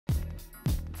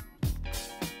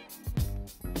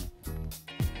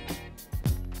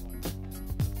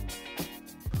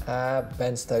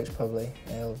Ben Stokes probably.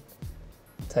 He'll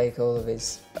take all of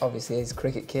obviously his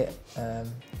cricket kit,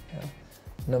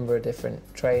 number of different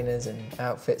trainers and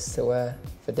outfits to wear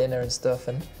for dinner and stuff,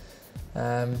 and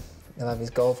he'll have his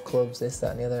golf clubs, this,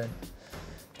 that and the other, and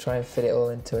try and fit it all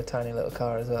into a tiny little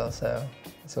car as well, so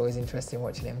it's always interesting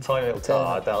watching him. Tiny little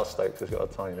car, I doubt Stokes has got a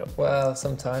tiny little car. Well,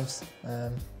 sometimes,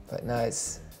 but no,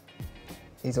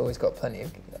 he's always got plenty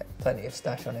of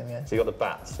stash on him, yeah. So you got the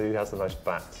bats, who has the most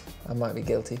bats? I might be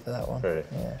guilty for that one. Really?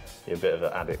 Yeah. You're a bit of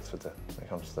an addict when it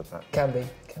comes to the bat. Can be,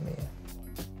 yeah.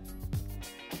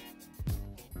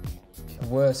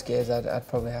 Worst gears, I'd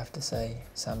probably have to say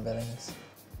Sam Billings.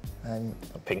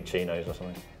 Pink chinos or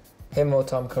something? Him or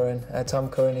Tom Curran. Tom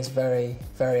Curran is very,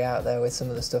 very out there with some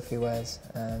of the stuff he wears,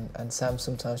 and Sam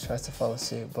sometimes tries to follow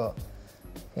suit, but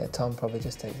yeah, Tom probably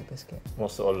just takes a biscuit.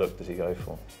 What sort of look does he go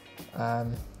for?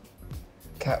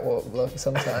 Catwalk look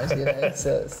sometimes, you know,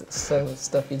 so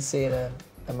stuff you'd see in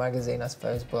a magazine, I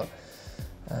suppose, but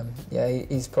yeah,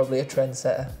 he's probably a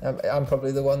trendsetter. I'm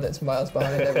probably the one that's miles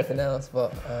behind everything else,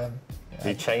 but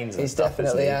he changes. He's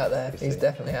definitely out there. He's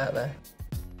definitely out there.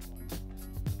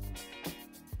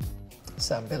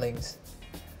 Sam Billings.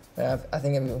 I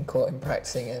think I've even caught him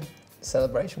practicing a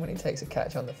celebration when he takes a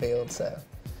catch on the field, so.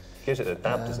 Gives it a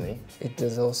dab, doesn't he? It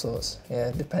does all sorts,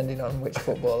 yeah, depending on which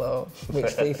football or which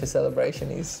FIFA celebration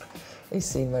he's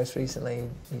seen most recently.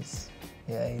 He's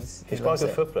quite a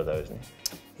good footballer though, isn't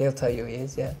he? He'll tell you he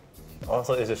is, yeah. I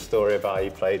thought there's a story about he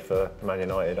played for Man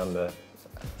United under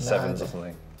sevens or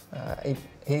something.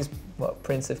 He's what,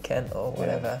 Prince of Kent or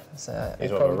whatever. Yeah. So he's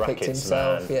he probably picked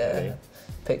himself, man,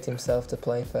 picked himself to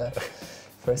play for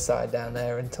a side down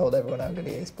there and told everyone how good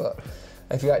he is. But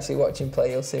if you actually watch him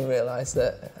play, you'll soon realise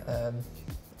that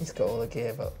he's got all the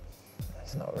gear, but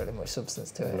there's not really much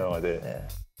substance to it. No idea.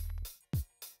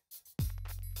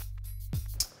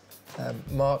 Yeah.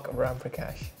 Mark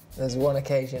Ramprakash. There's one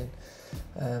occasion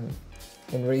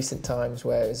in recent times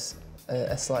where it was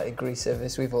a slightly grease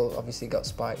surface. We've all obviously got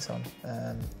spikes on,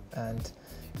 and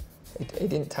he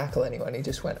didn't tackle anyone. He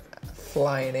just went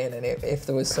flying in, and if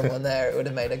there was someone there, it would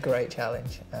have made a great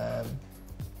challenge.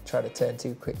 Tried to turn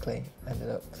too quickly, ended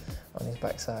up on his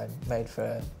backside. Made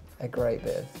for a great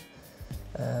bit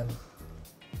of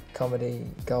comedy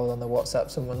goal on the WhatsApp.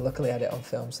 Someone luckily had it on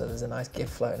film, so there's a nice gif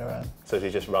floating around. So is he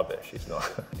just rubbish? He's not.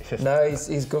 No, he's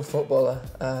a good footballer.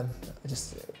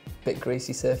 Just a bit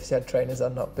greasy surface. He had trainers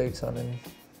on, not boots on, and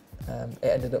it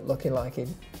ended up looking like he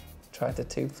tried to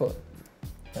 2-foot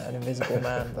an invisible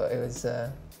man, but it was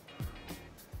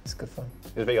it's good fun.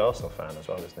 He's a big Arsenal fan as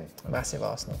well, isn't he? Massive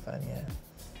Arsenal fan, yeah.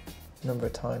 A number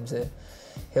of times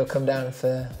he'll come down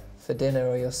for dinner,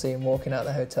 or you'll see him walking out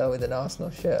the hotel with an Arsenal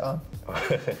shirt on.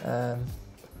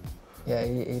 Yeah,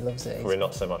 he loves it. Probably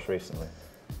not so much recently.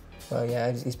 Well,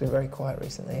 yeah, he's been very quiet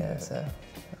recently, yeah, so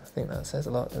I think that says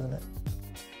a lot, doesn't it?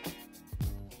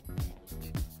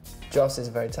 Joss is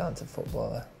a very talented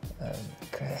footballer. It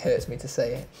hurts me to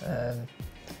say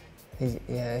it.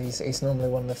 He's normally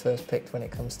one of the first picked when it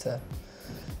comes to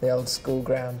the old school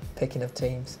ground picking of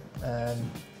teams.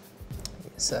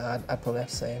 So I'd probably have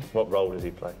to say him. What role does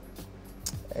he play?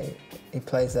 He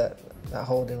plays that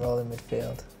holding role in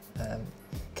midfield.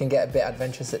 Can get a bit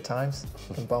adventurous at times,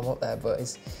 can bomb up there, but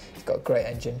he's got a great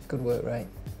engine, good work rate.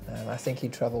 I think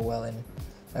he'd travel well in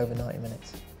over 90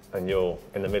 minutes. And you're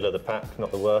in the middle of the pack,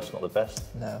 not the worst, not the best?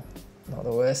 No, not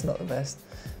the worst, not the best.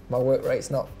 My work rate's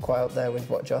not quite up there with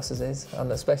what Joss's is,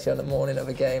 and especially on the morning of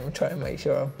a game, I'm trying to make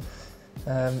sure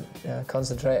I'm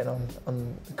concentrating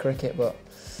on cricket, but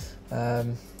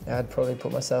I'd probably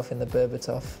put myself in the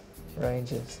Berbatov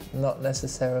ranges. Not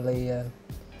necessarily the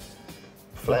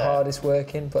hardest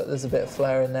working, but there's a bit of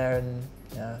flair in there, and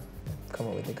come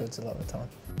up with the goods a lot of the time.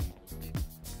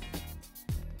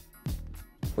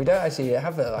 We don't actually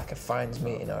have a fines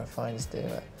meeting or a fines do.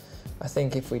 I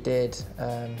think if we did,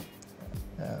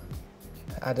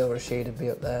 Adil Rashid would be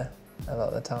up there a lot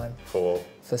of the time for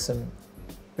some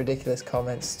ridiculous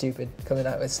comments, stupid, coming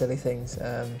out with silly things.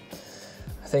 I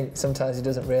think sometimes he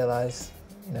doesn't realise,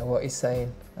 what he's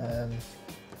saying.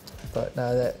 But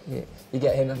no, that you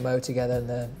get him and Mo together, and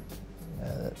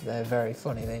they're very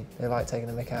funny. They like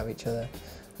taking the mick out of each other,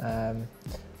 and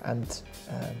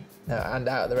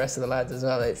out of the rest of the lads as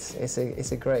well. It's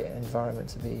a great environment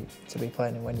to be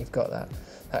playing in when you've got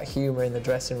that humour in the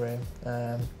dressing room.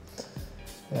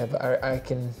 But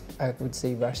I would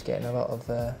see Rash getting a lot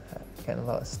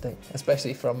of stick,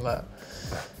 especially from Matt.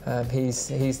 He's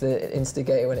the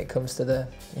instigator when it comes to the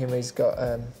humour. He's got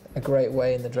a great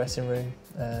way in the dressing room,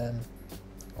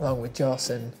 along with Joss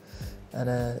and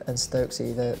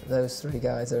Stokesy. Those three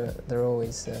guys they're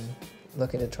always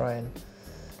looking to try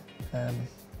and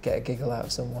get a giggle out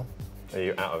of someone. Are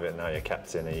you out of it now? You're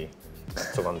captain. Are you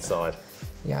to one side?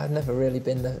 Yeah, I've never really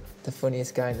been the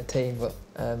funniest guy in the team, but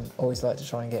always like to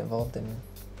try and get involved in an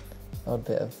odd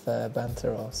bit of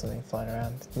banter or something flying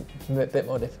around. A bit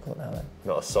more difficult now though.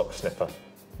 Not a sock snipper?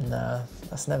 Nah,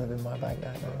 that's never been my bag,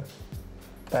 that. No.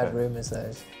 Bad rumours,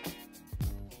 those.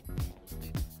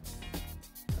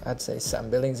 I'd say Sam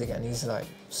Billings again. He's like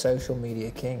social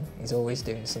media king. He's always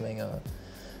doing something or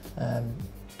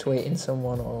tweeting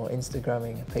someone or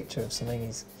Instagramming a picture of something.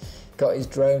 He's got his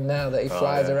drone now that he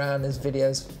flies around. There's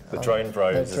videos. The drone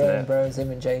bros, the isn't drone it? bros,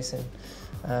 him and Jason.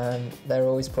 They're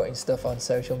always putting stuff on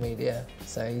social media.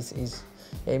 So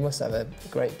he must have a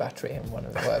great battery in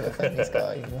whatever phone he's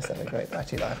got. He must have a great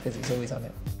battery life because he's always on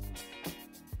it.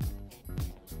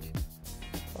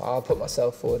 I'll put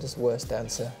myself forward as the worst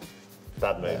dancer.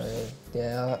 Bad moves.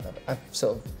 Yeah, I've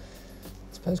sort of,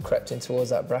 I suppose, crept in towards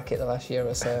that bracket the last year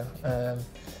or so.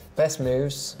 Best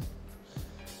moves.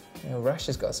 You know, Rash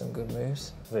has got some good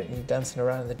moves. He's dancing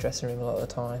around in the dressing room a lot of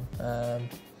the time.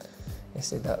 You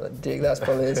see that's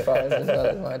probably as far as well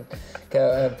as mine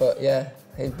go. But yeah,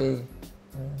 he'd be.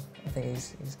 I think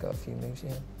he's got a few moves.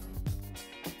 Yeah.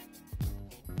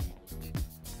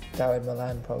 Dawid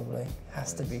Malan probably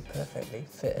has to be perfectly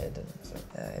fitted,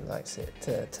 and he likes it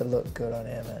to look good on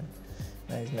him, and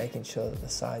he's making sure that the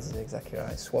size is exactly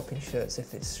right. Swapping shirts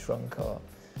if it's shrunk, or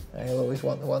he'll always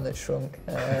want the one that's shrunk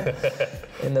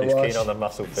in the He's wash. keen on the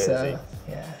muscle fit, So, is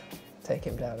he? yeah, take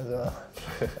him down as well.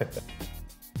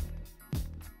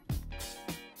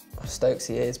 Stokes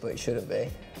he is, but he shouldn't be.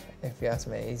 If you ask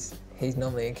me, he's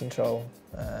normally in control.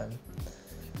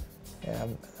 Yeah,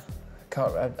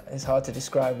 it's hard to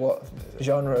describe what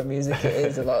genre of music it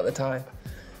is a lot of the time.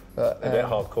 But a bit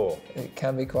hardcore. It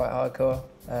can be quite hardcore.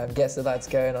 Gets the lads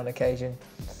going on occasion.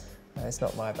 It's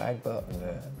not my bag, but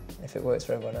if it works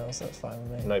for everyone else, that's fine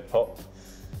with me. No pop?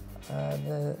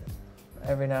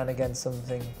 Every now and again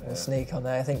something will sneak on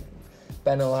there. I think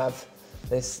Ben will have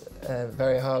this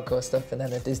very hardcore stuff, and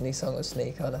then a Disney song will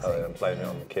sneak on, I think. Oh, blame it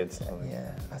on the kids.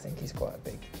 Yeah, I think he's quite a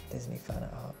big Disney fan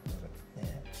at heart. Yeah.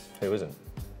 Who isn't?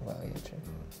 Well, yeah, true.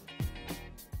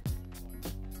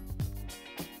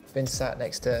 Been sat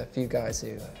next to a few guys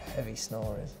who are heavy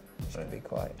snorers, which can be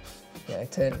quite. Yeah, you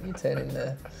turn in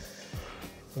the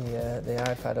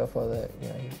iPad up, or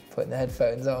you're putting the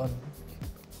headphones on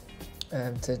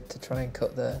to try and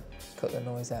cut the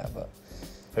noise out. But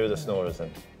who are the snorers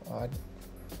then? I'd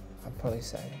probably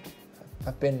say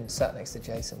I've been sat next to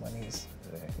Jason when he's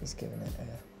given it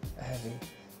a heavy.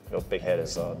 Got a big head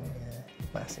as well. Yeah,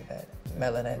 massive head,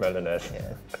 melon head. Melon head.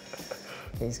 Yeah,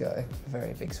 he's got a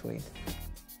very big Swede.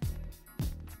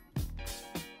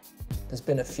 There's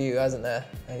been a few, hasn't there?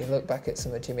 You look back at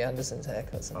some of Jimmy Anderson's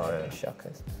haircuts and they've been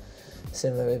shockers.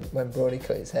 Similar with when Brody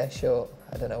cut his hair short.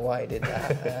 I don't know why he did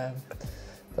that,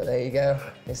 but there you go.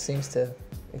 It seems to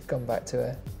have gone back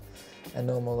to a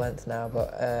normal length now.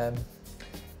 But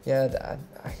yeah,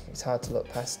 it's hard to look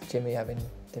past Jimmy having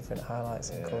different highlights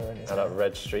and colour in his hair. And that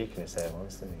red streak in his hair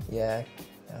once, didn't he? Yeah,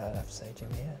 I'd have to say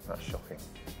Jimmy, yeah. That's shocking.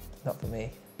 Not for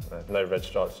me. No red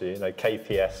stripes for you? No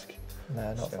KP-esque?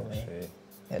 No, not for me.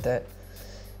 Yeah,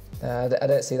 I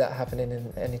don't see that happening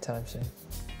in any time soon.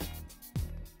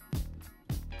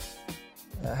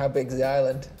 How big's the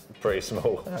island? Pretty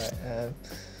small. All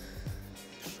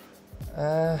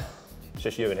right. It's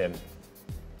just you and him.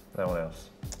 No one else.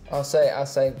 I'll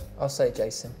say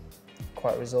Jason.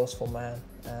 Quite resourceful man.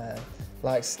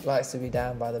 Likes to be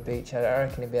down by the beach. I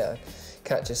reckon he'd be able to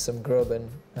catch us some grub, and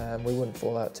we wouldn't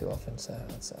fall out too often. So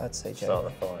I'd say Jason. Start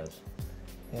the fires.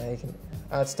 Yeah,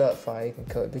 I'd start a fire. You can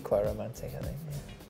cook. It'd be quite romantic, I think. Yeah.